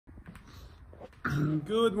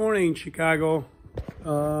Good morning, Chicago.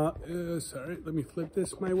 Sorry, let me flip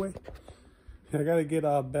this my way. I gotta get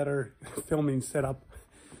a better filming setup.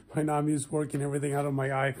 Right now I'm just working everything out of my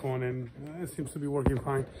iPhone and it seems to be working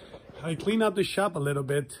fine. I cleaned up the shop a little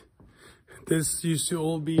bit. This used to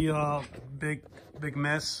all be a big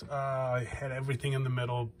mess. I had everything in the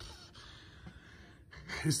middle.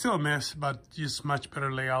 It's still a mess, but just much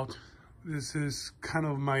better layout. This is kind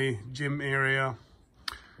of my gym area.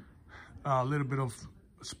 A little bit of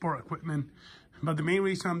sport equipment, but the main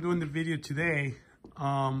reason I'm doing the video today,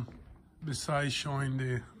 besides showing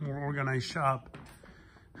the more organized shop,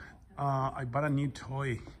 I bought a new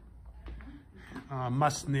toy.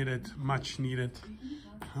 Much needed.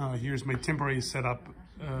 Here's my temporary setup.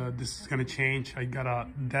 This is gonna change. I got a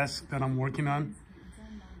desk that I'm working on,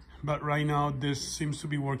 but right now this seems to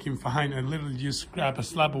be working fine. I literally just grabbed a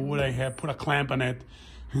slab of wood I had, put a clamp on it,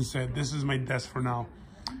 and said, this is my desk for now.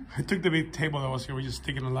 I took the big table that was here, we just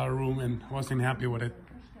taking a lot of room, and I wasn't happy with it.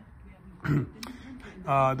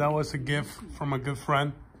 That was a gift from a good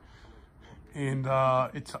friend, and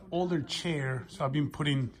it's an older chair, so I've been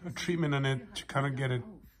putting a treatment on it to kind of get it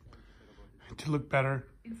to look better.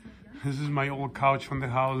 This is my old couch from the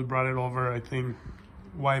house, brought it over. I think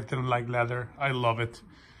wife didn't like leather. I love it.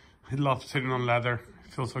 I love sitting on leather,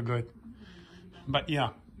 it feels so good. But yeah.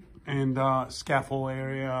 And scaffold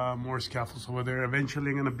area, more scaffolds over there.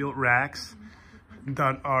 Eventually I'm gonna build racks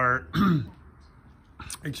that are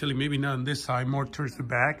actually maybe not on this side, more towards the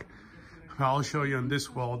back. I'll show you on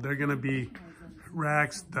this wall. They're gonna be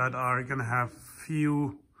racks that are gonna have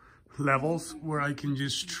few levels where I can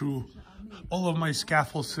just throw all of my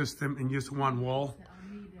scaffold system in just one wall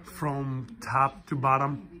from top to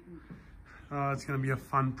bottom. It's gonna be a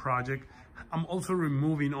fun project. I'm also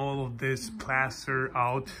removing all of this plaster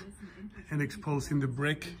out and exposing the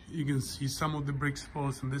brick. You can see some of the brick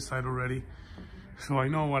exposed on this side already. So I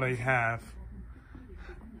know what I have.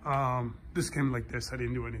 This came like this. I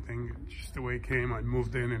didn't do anything. Just the way it came. I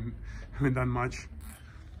moved in and haven't done much.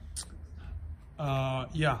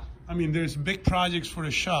 Yeah, I mean, there's big projects for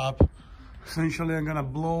the shop. Essentially, I'm gonna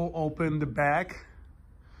blow open the back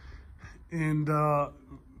and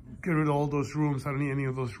get rid of all those rooms. I don't need any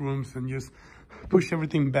of those rooms, and just push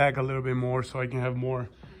everything back a little bit more so I can have more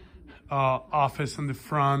office in the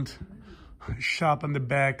front, shop in the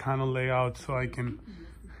back kind of layout, so I can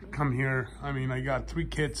come here. I mean, I got 3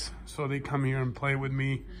 kids, so they come here and play with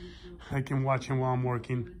me. I can watch them while I'm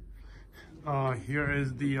working. Here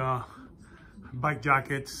is the bike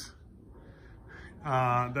jackets.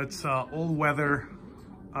 That's all weather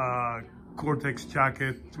Gore-Tex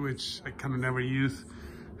jacket, which I kind of never use.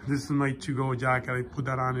 This is my to-go jacket. I put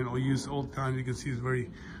that on and I'll use all the time. You can see it's very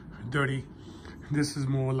dirty. This is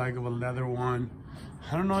more like of a leather one.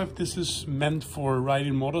 I don't know if this is meant for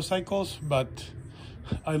riding motorcycles, but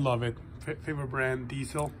I love it. Favorite brand,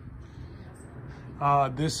 Diesel.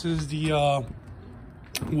 This is the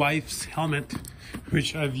wife's helmet,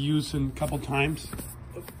 which I've used a couple times.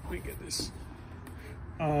 Let me get this.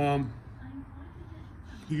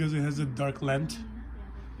 Because it has a dark lens.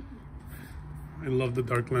 I love the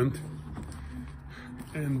dark lens.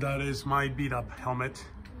 And that is my beat up helmet.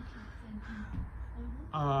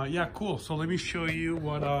 Yeah, cool. So let me show you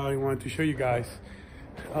what I wanted to show you guys.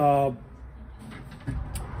 Yeah,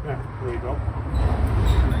 there you go.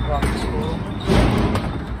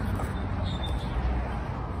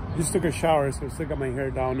 Just took a shower, so I still got my hair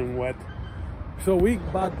down and wet. So we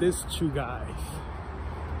bought these 2 guys.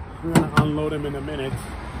 We're gonna unload them in a minute.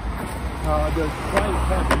 They're quite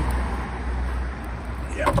heavy.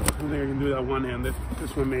 Yeah, I think I can do that one-handed.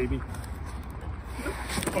 This one maybe.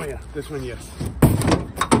 Oh yeah, this one yes.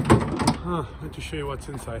 Let me show you what's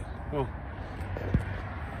inside. Well,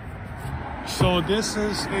 so this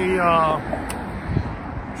is a,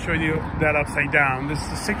 show you that upside down. This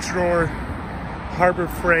is a 6-drawer Harbor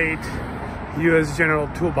Freight US General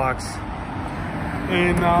toolbox.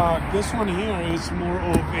 And this one here is more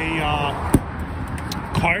of a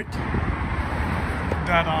cart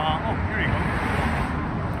that, oh, here you go.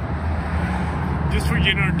 Just for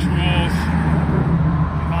general tools,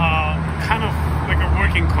 kind of like a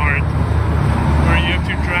working cart where you have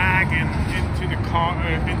to drag into the car,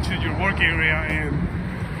 into your work area and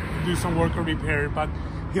do some work or repair. But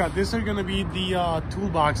yeah, these are gonna be the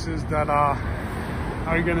toolboxes that are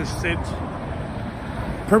gonna sit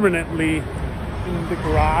permanently in the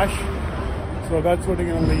garage. So that's where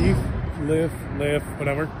they're gonna live,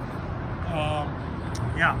 whatever.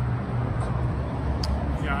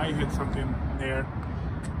 Yeah, I hit something there.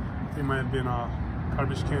 It might have been a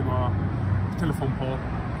garbage can or a telephone pole.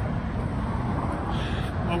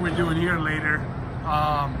 What we're doing here later,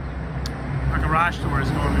 a garage door is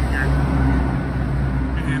going in here.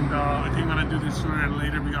 And I think I'm gonna do this sooner than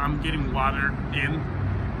later because I'm getting water in,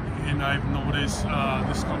 and I've noticed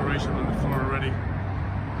discoloration on the floor already.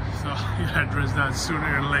 So I gotta address that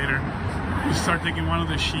sooner than later. You start taking one of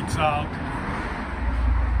the sheets out,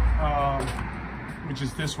 which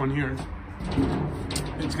is this one here.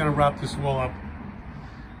 It's gonna wrap this wall up.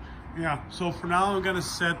 Yeah, so for now I'm gonna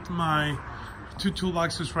set my 2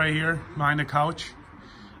 toolboxes right here behind the couch.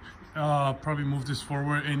 Probably move this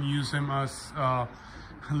forward and use them as a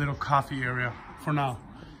little coffee area for now.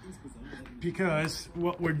 Because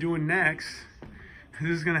what we're doing next, this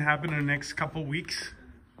is gonna happen in the next couple weeks.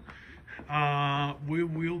 We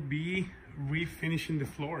will be refinishing the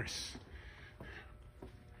floors.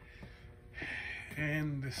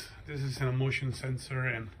 And this is a motion sensor,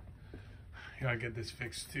 and I gotta get this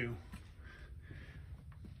fixed too.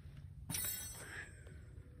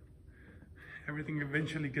 Everything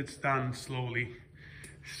eventually gets done slowly.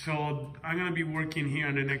 So I'm gonna be working here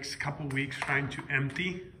in the next couple weeks trying to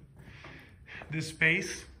empty this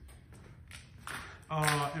space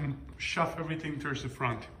and shove everything towards the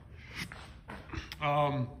front.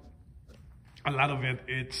 A lot of it,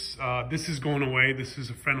 this is going away. This is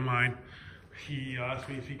a friend of mine. He asked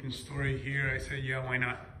me if he can store it here. I said, yeah, why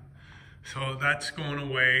not? So that's going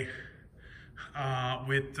away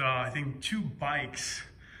with, I think, 2 bikes.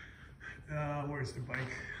 Where's the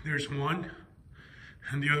bike? There's one,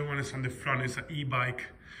 and the other one is on the front. It's an e-bike.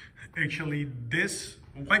 Actually, this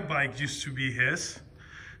white bike used to be his,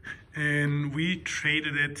 and we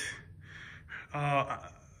traded it.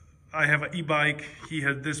 I have an e-bike, he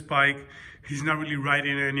has this bike. He's not really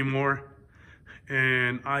riding it anymore,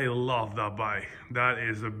 and I love that bike. That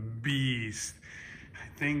is a beast. I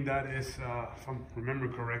think that is, if I remember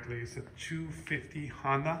correctly, it's a 250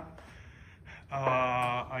 Honda.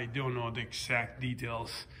 I don't know the exact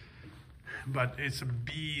details, but it's a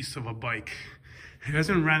beast of a bike. It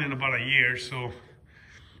hasn't ran in about a year, so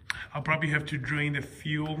I'll probably have to drain the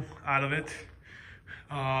fuel out of it,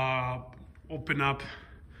 open up,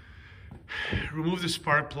 remove the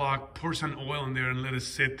spark plug, pour some oil in there and let it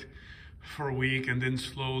sit for a week, and then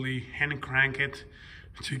slowly hand crank it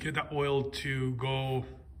to get the oil to go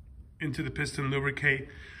into the piston, lubricate.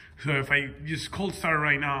 So if I just cold start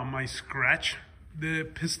right now, I might scratch the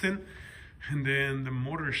piston, and then the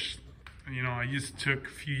motor's, you know, I just took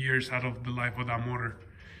a few years out of the life of that motor.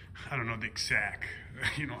 I don't know the exact,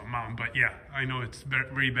 amount, but yeah, I know it's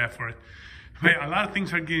very bad for it. But yeah, a lot of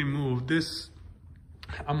things are getting moved. This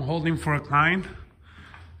I'm holding for a client,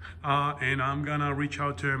 and I'm gonna reach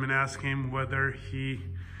out to him and ask him whether he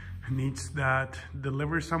needs that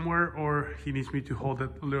delivered somewhere or he needs me to hold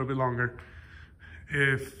it a little bit longer.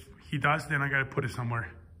 If he does, then I gotta put it somewhere.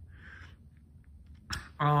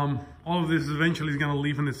 All of this eventually is gonna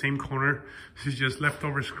leave in the same corner. This is just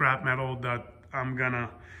leftover scrap metal that I'm gonna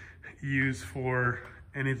use for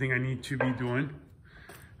anything I need to be doing.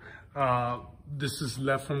 This is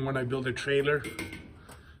left from when I built a trailer.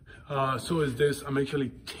 So is this. I'm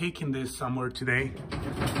actually taking this somewhere today.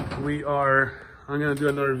 I'm gonna do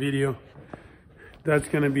another video. That's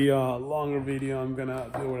gonna be a longer video. I'm gonna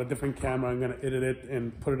do it with a different camera. I'm gonna edit it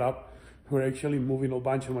and put it up. We're actually moving a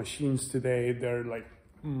bunch of machines today. They're like,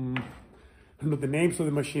 I don't know the names of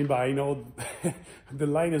the machine, but I know the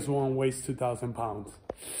lightest one weighs 2,000 pounds.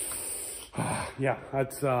 Yeah,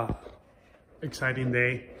 that's exciting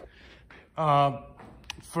day.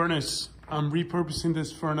 Furnace. I'm repurposing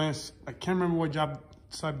this furnace. I can't remember what job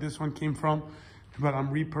site this one came from, but I'm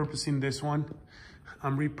repurposing this one.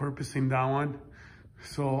 I'm repurposing that one.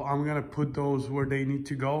 So I'm gonna put those where they need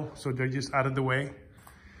to go, so they're just out of the way.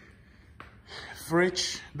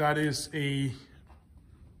 Fridge, that is a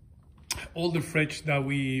older fridge that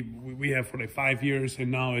we have for like 5 years, and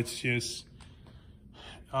now it's just,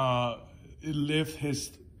 it lived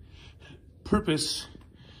his purpose.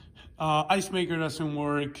 Ice maker doesn't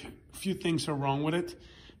work. A few things are wrong with it.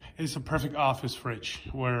 It's a perfect office fridge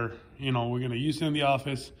where, we're gonna use it in the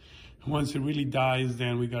office. Once it really dies,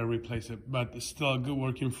 then we gotta replace it. But it's still a good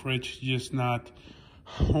working fridge, just not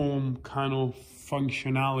home kind of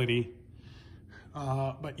functionality.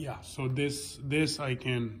 But yeah, so this I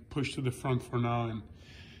can push to the front for now, and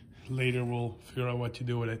later we'll figure out what to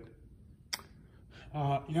do with it.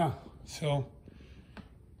 Yeah, so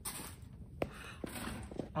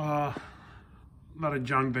a lot of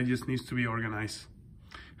junk that just needs to be organized.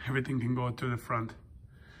 Everything can go to the front.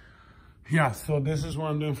 Yeah, so this is what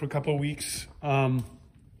I'm doing for a couple of weeks. I'll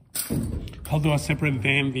do a separate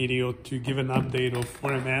van video to give an update of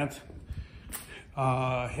where I'm at.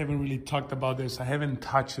 I haven't really talked about this. I haven't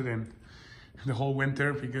touched it in the whole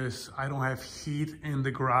winter because I don't have heat in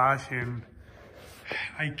the garage, and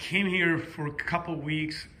I came here for a couple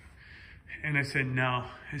weeks and I said, no,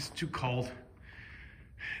 it's too cold.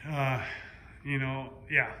 You know,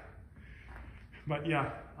 yeah. But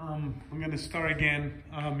yeah, I'm gonna start again.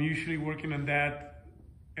 I'm usually working on that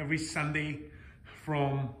every Sunday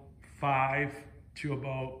from 5 to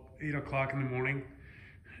about 8 o'clock in the morning.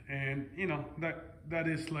 And you know, that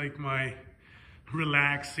is like my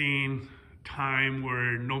relaxing time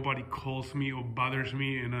where nobody calls me or bothers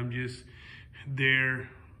me, and I'm just there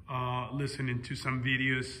listening to some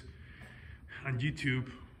videos on YouTube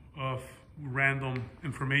of random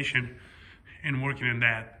information and working on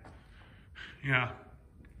that. Yeah,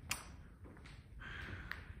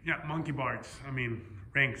 monkey bars. I mean,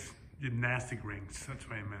 rings, gymnastic rings. That's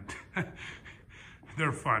what I meant.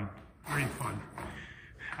 They're fun, very fun.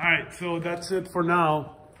 All right, so that's it for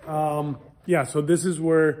now. Yeah, so this is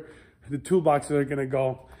where the toolboxes are gonna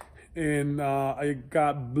go. And I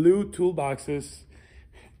got blue toolboxes,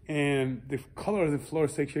 and the color of the floor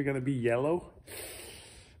is actually gonna be yellow.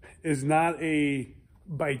 It's not a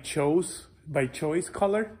by choice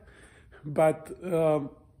color, but the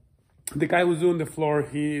guy who's doing the floor,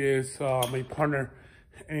 he is my partner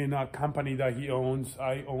in a company that he owns.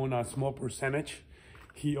 I own a small percentage.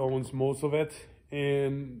 He owns most of it,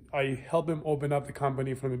 and I helped him open up the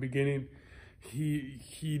company from the beginning.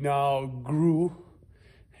 He now grew,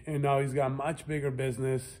 and now he's got a much bigger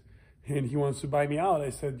business, and he wants to buy me out.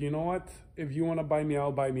 I said, you know what? If you want to buy me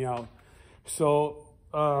out, buy me out. So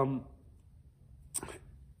part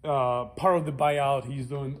of the buyout, he's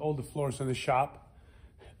doing all the floors in the shop,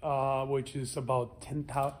 which is about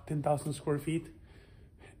 10,000 square feet.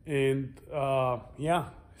 And yeah,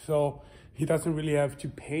 so he doesn't really have to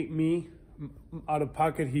pay me out of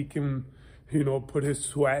pocket. He can, you know, put his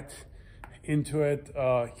sweat into it.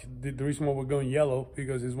 The reason why we're going yellow,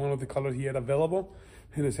 because it's one of the colors he had available,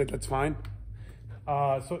 and I said that's fine.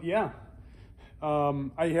 So yeah,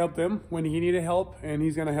 I helped him when he needed help, and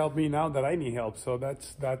he's gonna help me now that I need help. So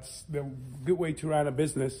that's the good way to run a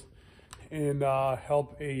business and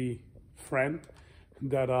help a friend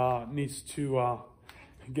that needs to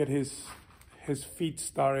get his feet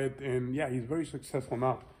started. And yeah, he's very successful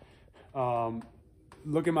now.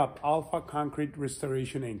 Look him up, Alpha Concrete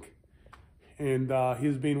Restoration Inc. And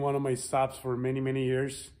he's been one of my stops for many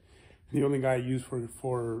years. The only guy I use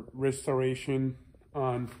for restoration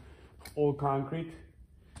on old concrete.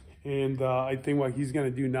 And I think what he's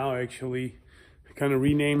gonna do now, actually kind of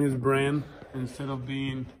rename his brand. Instead of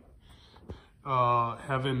being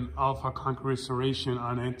having Alpha Concrete Restoration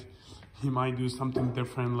on it, he might do something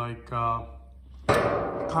different, like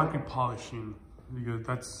concrete polishing, because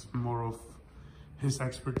that's more of his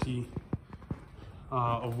expertise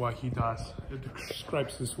of what he does. It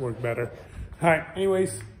describes his work better. All right,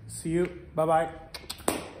 anyways, see you. Bye-bye.